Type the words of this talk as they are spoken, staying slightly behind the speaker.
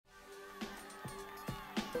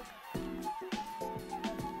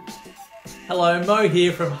Hello, Mo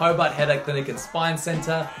here from Hobart Headache Clinic and Spine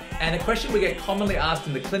Centre, and a question we get commonly asked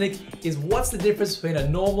in the clinic is what's the difference between a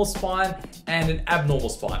normal spine and an abnormal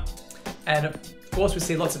spine? And of course we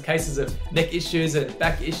see lots of cases of neck issues and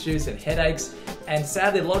back issues and headaches, and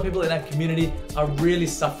sadly a lot of people in our community are really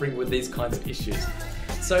suffering with these kinds of issues.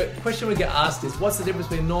 So the question we get asked is what's the difference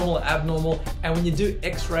between normal and abnormal, and when you do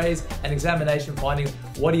x-rays and examination finding,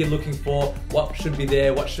 what are you looking for, what should be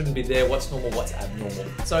there, what shouldn't be there, what's normal, what's abnormal.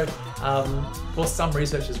 So of course some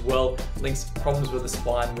research as well links problems with the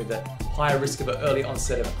spine with a higher risk of an early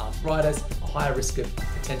onset of arthritis, a higher risk of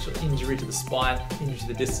potential injury to the spine, injury to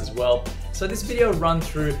the discs as well. So this video will run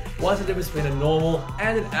through what's the difference between a normal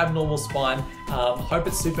and an abnormal spine. Hope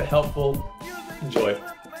it's super helpful. Enjoy.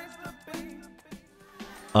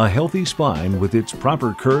 A healthy spine with its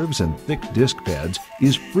proper curves and thick disc pads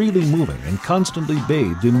is freely moving and constantly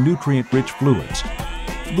bathed in nutrient-rich fluids.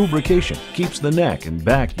 Lubrication keeps the neck and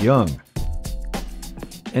back young.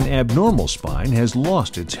 An abnormal spine has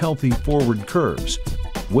lost its healthy forward curves.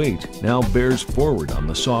 Weight now bears forward on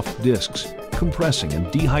the soft discs, compressing and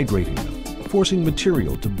dehydrating them, forcing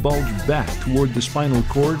material to bulge back toward the spinal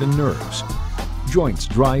cord and nerves. Joints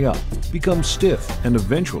dry up, become stiff, and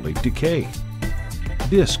eventually decay.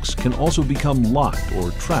 Discs can also become locked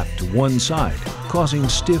or trapped to one side, causing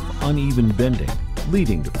stiff, uneven bending,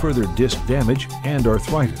 leading to further disc damage and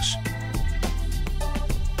arthritis.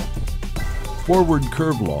 Forward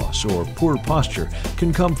curve loss or poor posture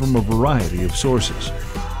can come from a variety of sources.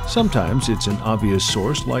 Sometimes it's an obvious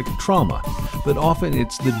source like trauma, but often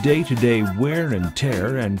it's the day-to-day wear and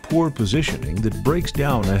tear and poor positioning that breaks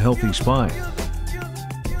down a healthy spine.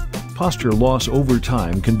 Posture loss over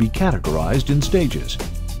time can be categorized in stages.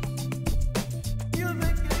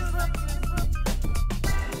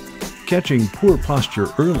 Catching poor posture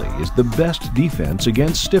early is the best defense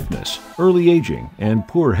against stiffness, early aging, and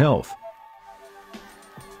poor health.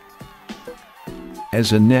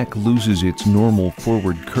 As a neck loses its normal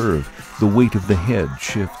forward curve, the weight of the head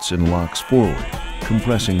shifts and locks forward,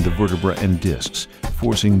 compressing the vertebra and discs,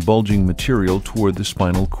 forcing bulging material toward the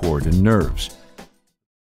spinal cord and nerves.